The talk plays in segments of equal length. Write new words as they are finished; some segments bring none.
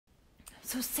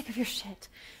so sick of your shit.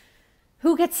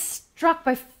 Who gets struck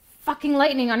by fucking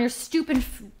lightning on your stupid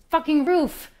fucking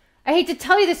roof? I hate to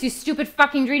tell you this, you stupid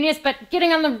fucking genius, but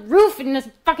getting on the roof in this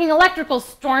fucking electrical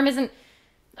storm isn't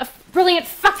a brilliant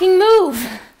fucking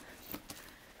move.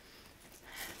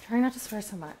 Trying not to swear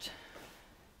so much.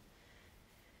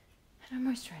 And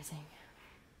I'm moisturizing.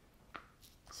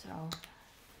 So,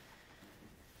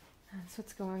 that's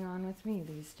what's going on with me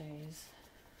these days.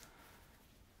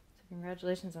 So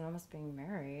congratulations on almost being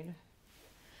married.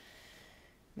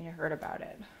 I mean, I heard about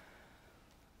it.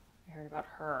 I heard about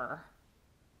her.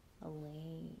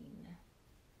 Elaine.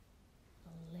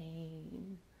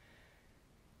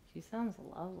 She sounds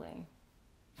lovely.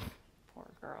 Poor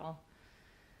girl.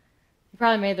 You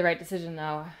probably made the right decision,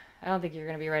 though. I don't think you're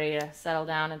going to be ready to settle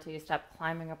down until you stop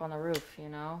climbing up on the roof, you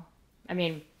know? I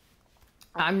mean,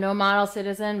 I'm no model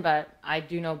citizen, but I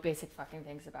do know basic fucking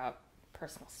things about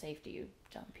personal safety, you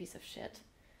dumb piece of shit.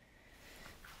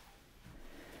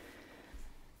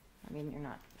 I mean, you're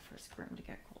not the first groom to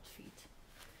get cold feet.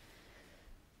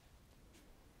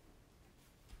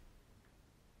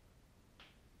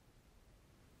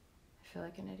 I feel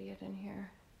like an idiot in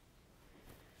here.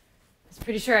 I was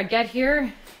pretty sure I'd get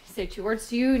here, say 2 words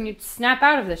to you, and you'd snap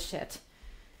out of this shit.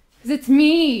 Because it's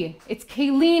me. It's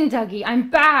Kayleen, Dougie. I'm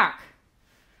back.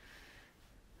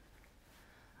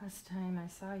 Last time I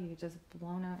saw you, just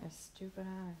blown out your stupid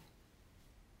eye.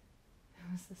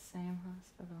 It was the same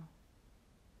hospital.